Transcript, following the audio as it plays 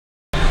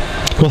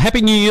Well,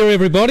 Happy New Year,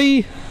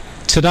 everybody.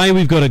 Today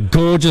we've got a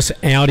gorgeous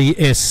Audi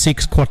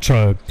S6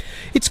 Quattro.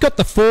 It's got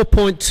the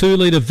 4.2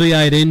 litre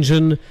V8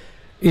 engine.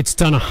 It's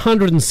done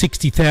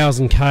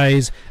 160,000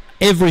 Ks.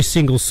 Every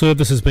single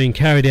service has been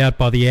carried out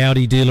by the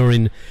Audi dealer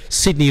in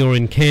Sydney or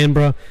in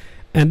Canberra.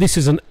 And this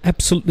is an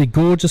absolutely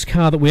gorgeous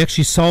car that we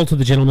actually sold to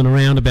the gentleman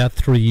around about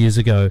 3 years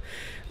ago.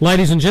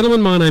 Ladies and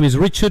gentlemen, my name is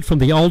Richard from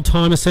the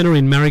Oldtimer Centre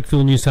in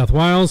Marrickville, New South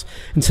Wales.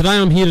 And today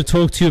I'm here to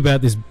talk to you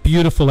about this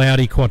beautiful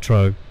Audi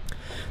Quattro.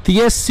 The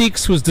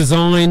S6 was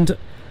designed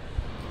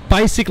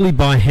basically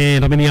by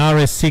hand. I mean, the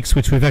RS6,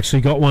 which we've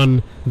actually got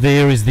one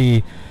there, is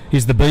the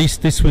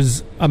beast. This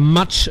was a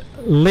much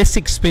less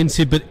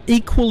expensive but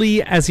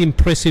equally as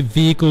impressive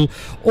vehicle.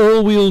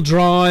 All-wheel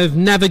drive,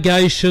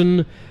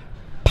 navigation,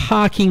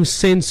 parking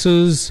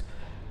sensors.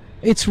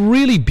 It's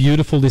really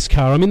beautiful, this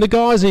car. I mean, the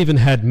guys even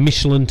had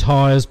Michelin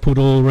tyres put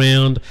all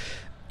around.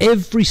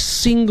 Every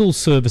single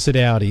service at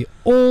Audi,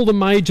 all the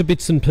major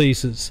bits and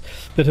pieces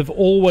that have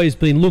always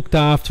been looked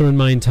after and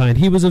maintained.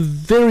 He was a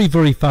very,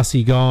 very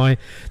fussy guy.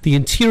 The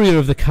interior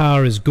of the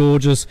car is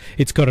gorgeous.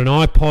 It's got an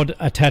iPod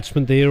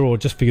attachment there, or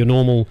just for your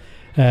normal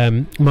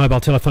mobile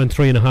telephone,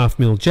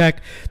 3.5mm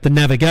jack. The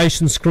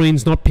navigation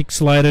screen's not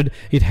pixelated.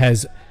 It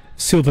has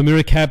silver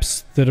mirror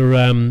caps that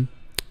are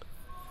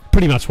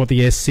pretty much what the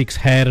S6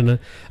 had, and a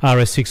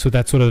RS6 with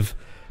that sort of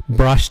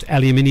brushed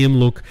aluminium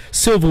look.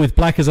 Silver with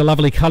black is a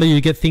lovely colour.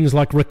 You get things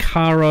like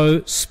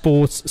Recaro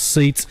sports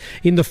seats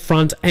in the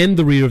front and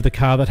the rear of the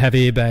car that have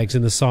airbags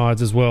in the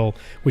sides as well,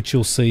 which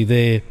you'll see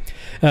there.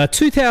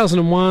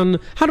 2001,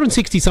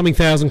 160-something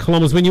thousand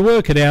kilometres. When you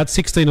work it out,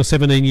 16 or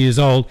 17 years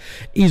old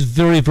is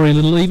very, very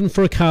little, even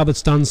for a car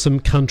that's done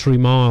some country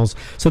miles.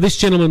 So this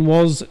gentleman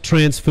was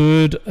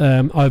transferred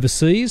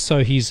overseas,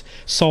 so he's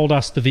sold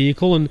us the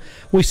vehicle, and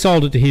we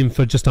sold it to him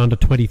for just under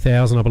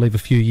 20,000, I believe, a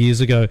few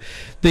years ago.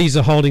 These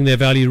are holding their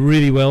value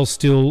really well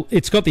still.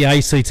 It's got the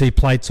ACT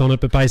plates on it,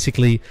 but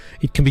basically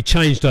it can be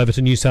changed over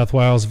to New South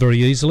Wales very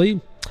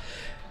easily.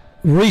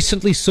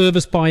 Recently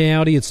serviced by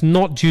Audi. It's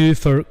not due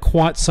for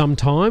quite some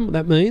time,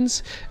 that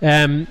means.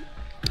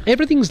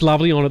 Everything's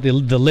lovely on it.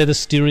 The leather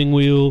steering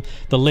wheel,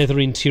 the leather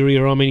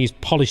interior, I mean, he's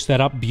polished that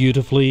up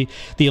beautifully.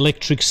 The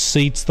electric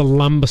seats, the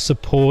lumbar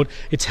support.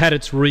 It's had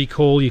its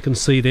recall, you can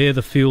see there,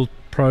 the field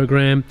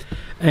program.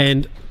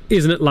 And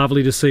isn't it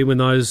lovely to see when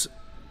those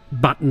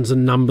buttons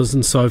and numbers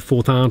and so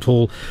forth aren't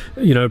all,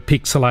 you know,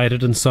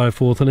 pixelated and so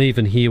forth. And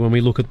even here, when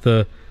we look at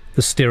the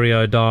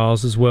stereo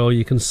dials as well,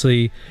 you can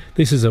see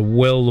this is a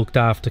well looked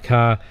after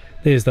car.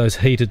 There's those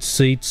heated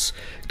seats,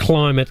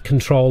 climate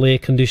control, air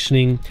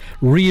conditioning,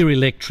 rear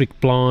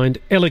electric blind,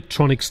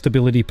 electronic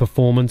stability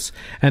performance,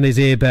 and there's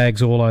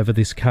airbags all over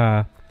this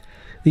car.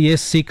 The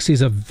S6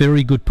 is a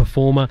very good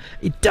performer.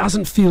 It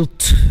doesn't feel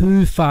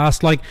too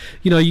fast. Like,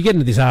 you know, you get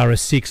into this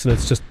RS6 and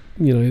it's just,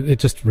 you know,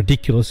 it's just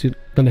ridiculous. You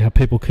don't know how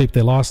people keep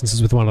their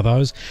licenses with one of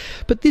those.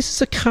 But this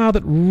is a car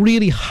that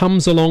really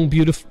hums along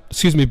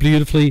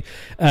beautifully.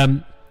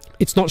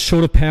 It's not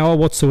short of power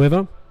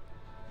whatsoever.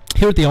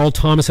 Here at the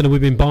Oldtimer Centre, we've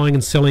been buying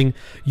and selling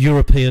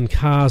European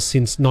cars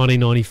since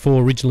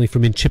 1994, originally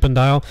from in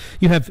Chippendale.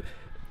 You have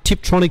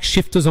Tiptronic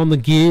shifters on the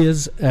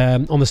gears,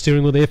 on the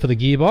steering wheel there for the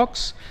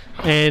gearbox.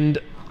 And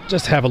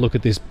just have a look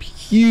at this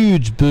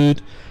huge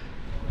boot.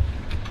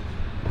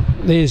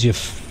 There's your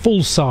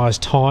full-size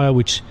tyre,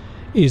 which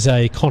is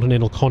a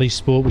Continental Conti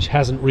Sport, which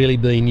hasn't really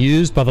been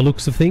used by the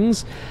looks of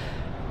things.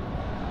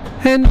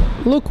 And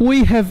look,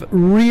 we have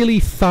really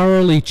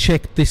thoroughly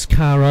checked this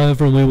car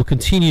over, and we will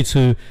continue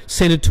to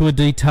send it to a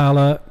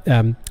detailer,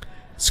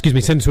 send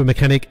it to a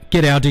mechanic,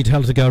 get our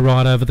detailer to go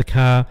right over the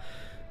car.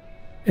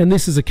 And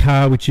this is a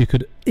car which you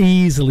could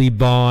easily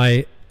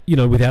buy, you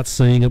know, without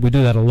seeing it. We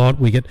do that a lot.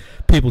 We get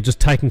people just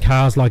taking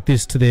cars like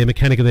this to their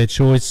mechanic of their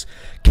choice,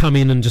 come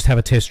in and just have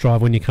a test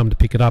drive when you come to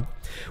pick it up.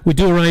 We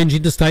do arrange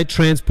interstate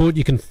transport.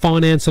 You can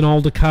finance an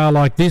older car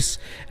like this,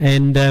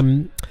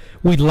 and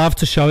we'd love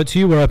to show it to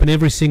you. We're open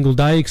every single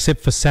day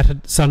except for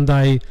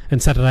Sunday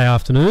and Saturday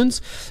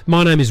afternoons.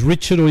 My name is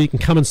Richard, or you can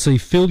come and see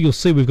Phil. You'll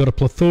see we've got a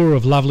plethora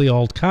of lovely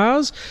old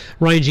cars,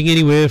 ranging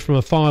anywhere from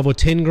a 5 or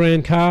 10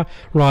 grand car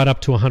right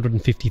up to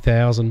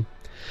 150,000.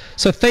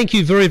 So thank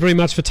you very, very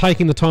much for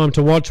taking the time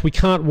to watch. We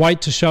can't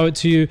wait to show it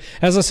to you.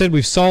 As I said,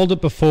 we've sold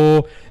it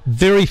before.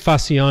 Very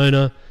fussy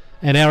owner.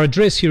 And our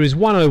address here is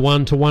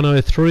 101 to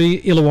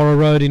 103 Illawarra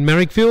Road in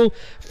Marrickville.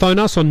 Phone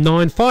us on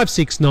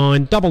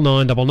 9569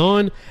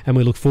 9999, and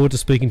we look forward to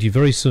speaking to you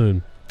very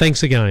soon.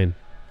 Thanks again.